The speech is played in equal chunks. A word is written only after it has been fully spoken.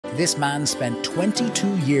This man spent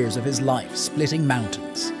 22 years of his life splitting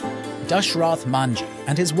mountains. Dashrath Manjhi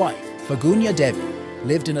and his wife, Fagunya Devi,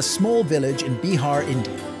 lived in a small village in Bihar,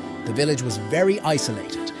 India. The village was very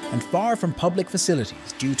isolated and far from public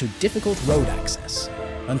facilities due to difficult road access.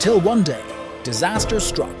 Until one day, disaster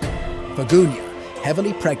struck. Fagunya,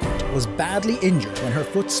 heavily pregnant, was badly injured when her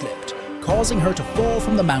foot slipped, causing her to fall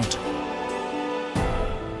from the mountain.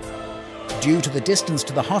 Due to the distance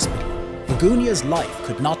to the hospital, Fagunya's life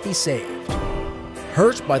could not be saved.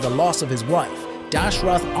 Hurt by the loss of his wife,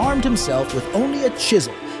 Dashrath armed himself with only a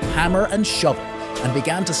chisel, hammer and shovel and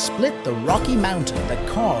began to split the rocky mountain that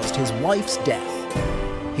caused his wife's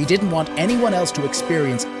death. He didn't want anyone else to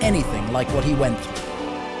experience anything like what he went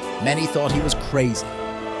through. Many thought he was crazy,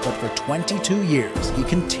 but for 22 years he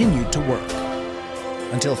continued to work.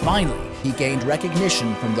 Until finally he gained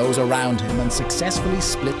recognition from those around him and successfully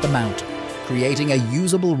split the mountain, creating a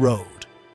usable road.